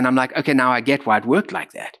place. And I'm like, okay, now I get why it worked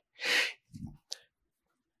like that.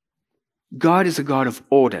 God is a God of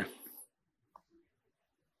order.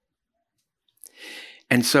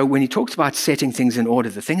 And so when he talks about setting things in order,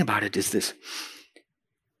 the thing about it is this.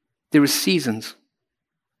 There are seasons: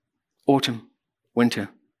 autumn, winter,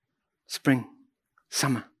 spring,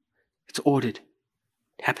 summer. It's ordered.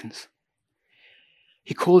 It happens.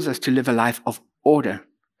 He calls us to live a life of order.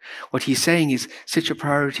 What he's saying is, set your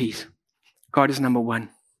priorities. God is number one.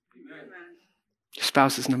 Your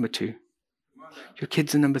spouse is number two. Your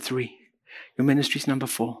kids are number three. Your ministry is number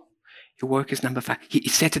four. Your work is number five. He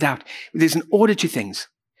set it out. There's an order to things.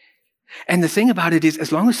 And the thing about it is,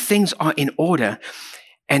 as long as things are in order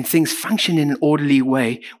and things function in an orderly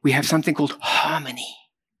way, we have something called harmony.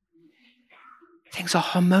 things are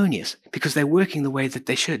harmonious because they're working the way that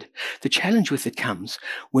they should. The challenge with it comes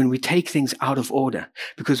when we take things out of order,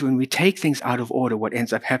 because when we take things out of order, what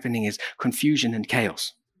ends up happening is confusion and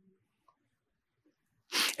chaos.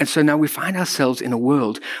 And so now we find ourselves in a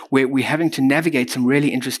world where we're having to navigate some really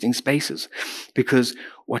interesting spaces, because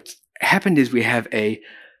what's happened is we have a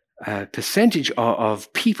percentage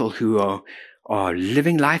of people who are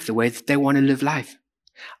living life the way that they want to live life,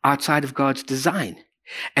 outside of God's design.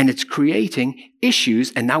 And it's creating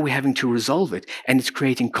issues, and now we're having to resolve it, and it's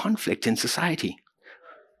creating conflict in society.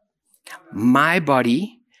 My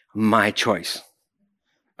body, my choice.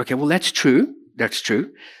 Okay, well, that's true. That's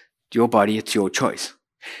true. Your body, it's your choice.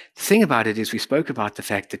 The thing about it is we spoke about the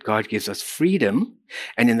fact that God gives us freedom,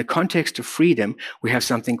 and in the context of freedom, we have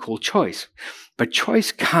something called choice. But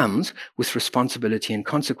choice comes with responsibility and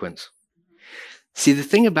consequence. See, the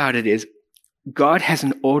thing about it is God has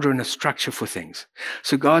an order and a structure for things.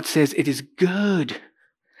 So God says, it is good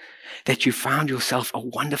that you found yourself a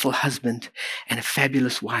wonderful husband and a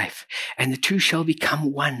fabulous wife, and the two shall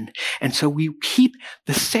become one. And so we keep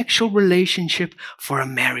the sexual relationship for a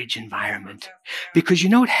marriage environment. Because you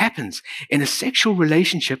know what happens? In a sexual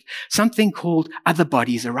relationship, something called other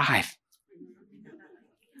bodies arrive.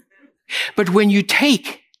 But when you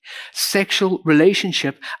take sexual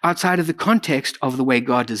relationship outside of the context of the way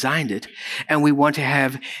God designed it, and we want to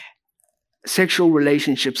have sexual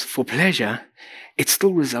relationships for pleasure, it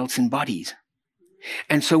still results in bodies.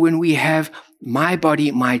 And so when we have my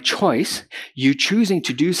body, my choice, you choosing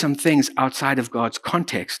to do some things outside of God's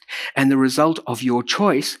context, and the result of your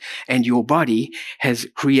choice and your body has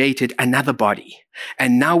created another body.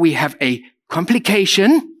 And now we have a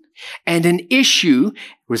complication and an issue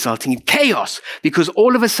resulting in chaos, because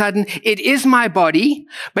all of a sudden it is my body,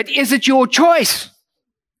 but is it your choice?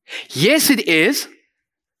 Yes, it is,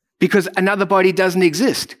 because another body doesn't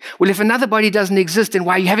exist. Well, if another body doesn't exist, then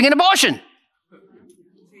why are you having an abortion?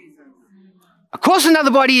 Of course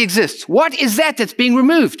another body exists. What is that that's being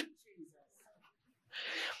removed?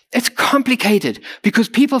 It's complicated because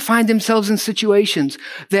people find themselves in situations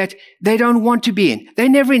that they don't want to be in. They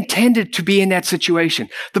never intended to be in that situation.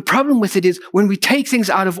 The problem with it is when we take things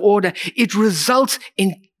out of order, it results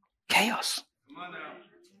in chaos.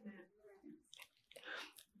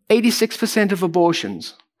 86% of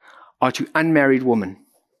abortions are to unmarried women.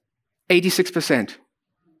 86%.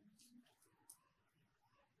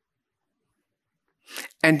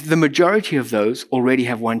 And the majority of those already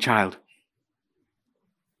have one child.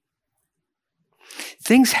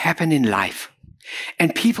 Things happen in life,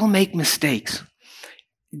 and people make mistakes.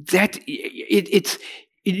 These are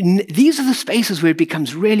the spaces where it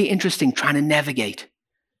becomes really interesting trying to navigate.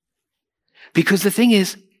 Because the thing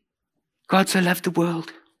is, God so loved the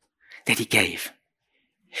world that he gave.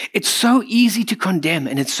 It's so easy to condemn,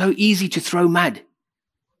 and it's so easy to throw mud.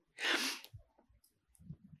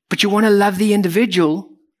 But you want to love the individual,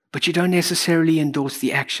 but you don't necessarily endorse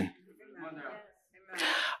the action.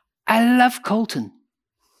 I love Colton,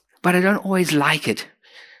 but I don't always like it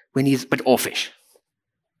when he's but offish.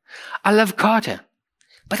 I love Carter,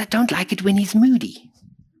 but I don't like it when he's moody.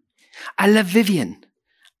 I love Vivian,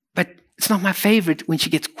 but it's not my favorite when she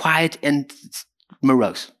gets quiet and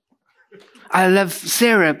morose. I love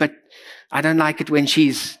Sarah, but I don't like it when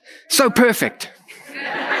she's so perfect.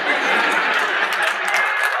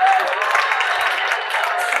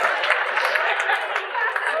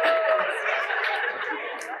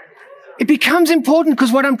 It becomes important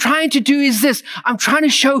because what I'm trying to do is this. I'm trying to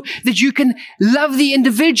show that you can love the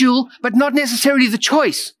individual, but not necessarily the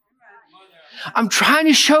choice. I'm trying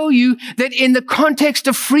to show you that in the context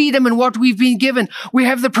of freedom and what we've been given, we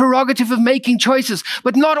have the prerogative of making choices,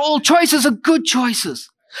 but not all choices are good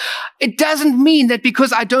choices. It doesn't mean that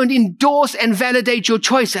because I don't endorse and validate your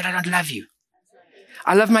choice that I don't love you.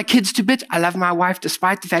 I love my kids to bits. I love my wife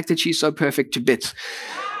despite the fact that she's so perfect to bits.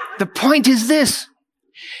 The point is this.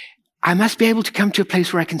 I must be able to come to a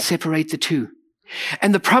place where I can separate the two.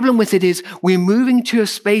 And the problem with it is we're moving to a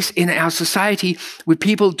space in our society where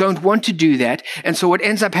people don't want to do that. And so what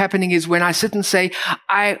ends up happening is when I sit and say,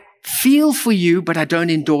 I feel for you, but I don't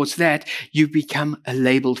endorse that, you become a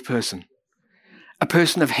labeled person. A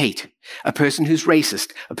person of hate, a person who's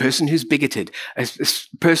racist, a person who's bigoted, a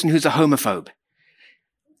person who's a homophobe.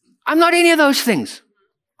 I'm not any of those things.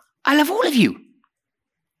 I love all of you.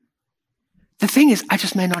 The thing is, I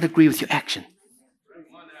just may not agree with your action.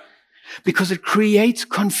 Because it creates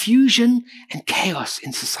confusion and chaos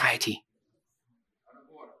in society.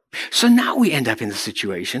 So now we end up in the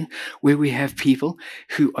situation where we have people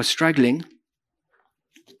who are struggling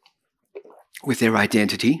with their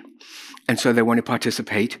identity, and so they want to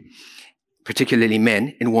participate, particularly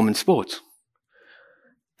men, in women's sports.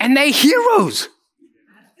 And they're heroes.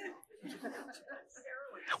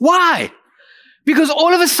 Why? Because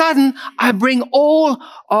all of a sudden, I bring all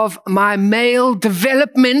of my male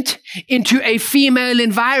development into a female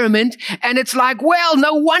environment. And it's like, well,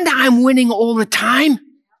 no wonder I'm winning all the time.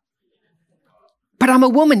 But I'm a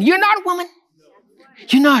woman. You're not a woman.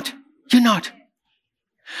 You're not. You're not.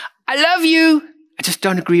 I love you. I just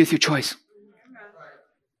don't agree with your choice.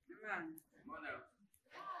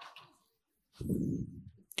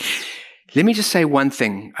 Let me just say one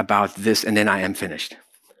thing about this, and then I am finished.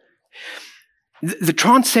 The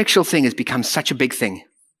transsexual thing has become such a big thing.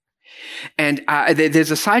 And there's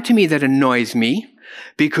a side to me that annoys me,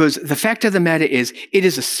 because the fact of the matter is, it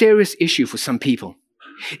is a serious issue for some people.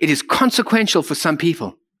 It is consequential for some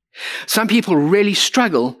people. Some people really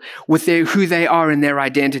struggle with who they are in their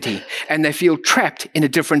identity, and they feel trapped in a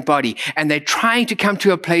different body, and they're trying to come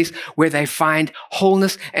to a place where they find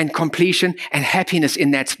wholeness and completion and happiness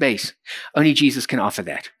in that space. Only Jesus can offer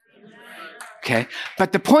that. Okay?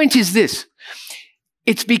 But the point is this.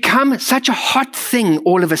 It's become such a hot thing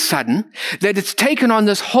all of a sudden that it's taken on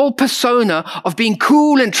this whole persona of being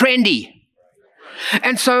cool and trendy.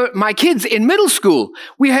 And so my kids in middle school,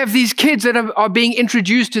 we have these kids that are being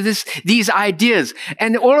introduced to these ideas.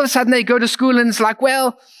 And all of a sudden they go to school and it's like,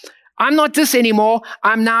 well, I'm not this anymore.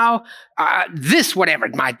 I'm now this, whatever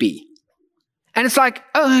it might be. And it's like,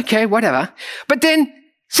 oh, okay, whatever. But then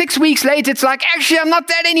 6 weeks later, it's like, actually, I'm not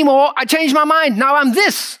that anymore. I changed my mind. Now I'm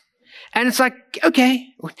this. And it's like, okay,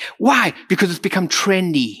 why? Because it's become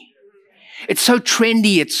trendy. It's so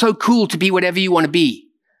trendy. It's so cool to be whatever you want to be.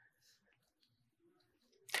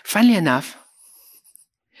 Funnily enough,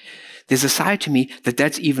 there's a side to me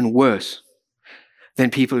that's even worse than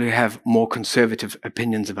people who have more conservative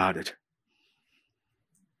opinions about it.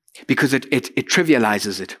 Because it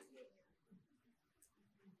trivializes it.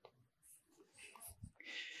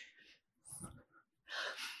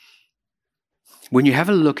 When you have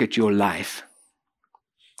a look at your life,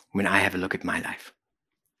 when I have a look at my life,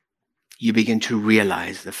 you begin to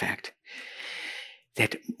realize the fact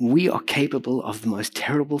that we are capable of the most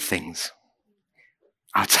terrible things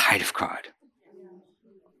outside of God.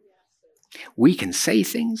 We can say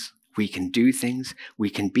things, we can do things, we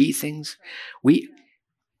can be things.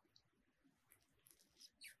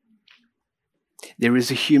 There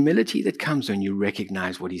is a humility that comes when you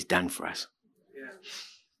recognize what He's done for us.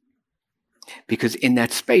 Because in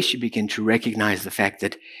that space, you begin to recognize the fact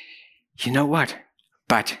that, you know what?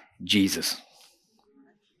 But Jesus.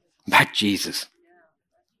 But Jesus.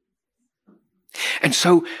 And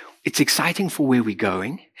so it's exciting for where we're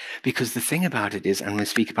going, because the thing about it is, I'm going to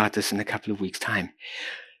speak about this in a couple of weeks' time,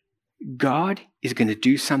 God is going to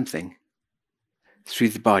do something through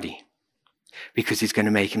the body because He's going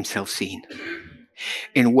to make Himself seen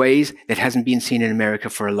in ways that hasn't been seen in America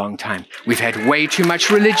for a long time. We've had way too much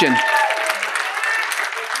religion.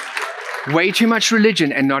 Way too much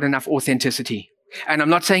religion and not enough authenticity. And I'm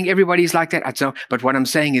not saying everybody's like that, but what I'm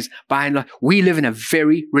saying is, by and large, we live in a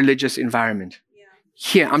very religious environment.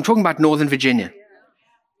 Here, I'm talking about Northern Virginia.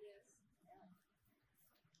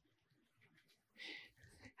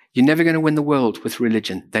 You're never going to win the world with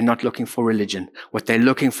religion. They're not looking for religion. What they're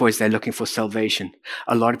looking for is they're looking for salvation.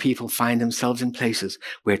 A lot of people find themselves in places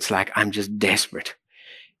where it's like, I'm just desperate.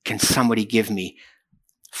 Can somebody give me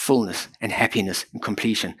fullness and happiness and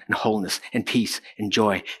completion and wholeness and peace and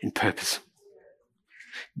joy and purpose?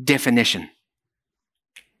 Definition.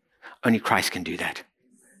 Only Christ can do that.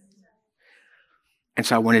 And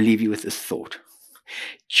so I want to leave you with this thought.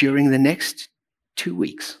 During the next 2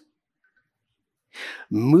 weeks,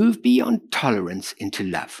 move beyond tolerance into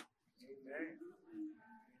love.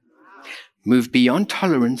 Move beyond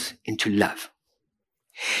tolerance into love.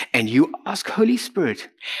 And you ask Holy Spirit,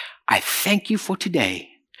 I thank you for today.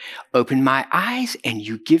 Open my eyes and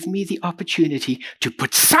you give me the opportunity to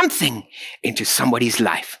put something into somebody's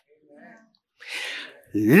life.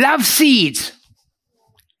 Love seeds.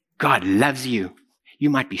 God loves you. You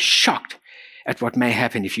might be shocked at what may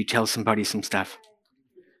happen if you tell somebody some stuff.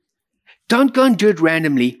 Don't go and do it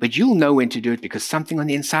randomly, but you'll know when to do it because something on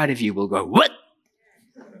the inside of you will go, what?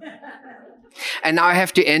 And now I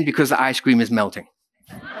have to end because the ice cream is melting.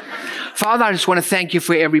 Father, I just want to thank you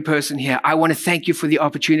for every person here. I want to thank you for the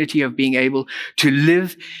opportunity of being able to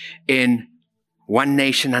live in one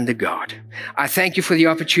nation under God. I thank you for the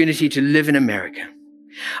opportunity to live in America.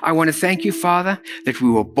 I want to thank you, Father, that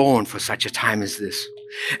we were born for such a time as this.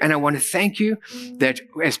 And I want to thank you that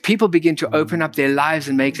as people begin to open up their lives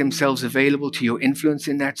and make themselves available to your influence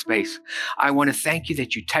in that space, I want to thank you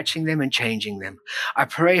that you're touching them and changing them. I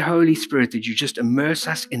pray, Holy Spirit, that you just immerse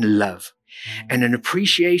us in love and an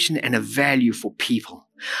appreciation and a value for people.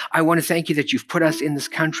 I want to thank you that you've put us in this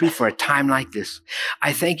country for a time like this.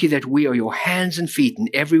 I thank you that we are your hands and feet, and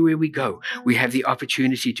everywhere we go, we have the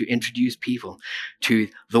opportunity to introduce people to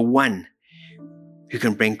the one who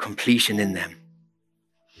can bring completion in them.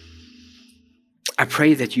 I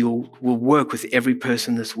pray that you will work with every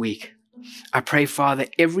person this week. I pray, Father,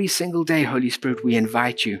 every single day, Holy Spirit, we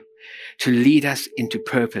invite you to lead us into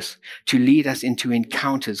purpose, to lead us into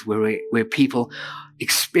encounters where people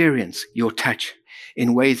experience your touch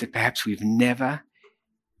in ways that perhaps we've never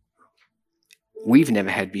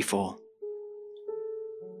had before.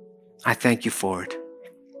 I thank you for it.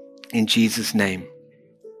 In Jesus' name,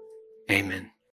 amen.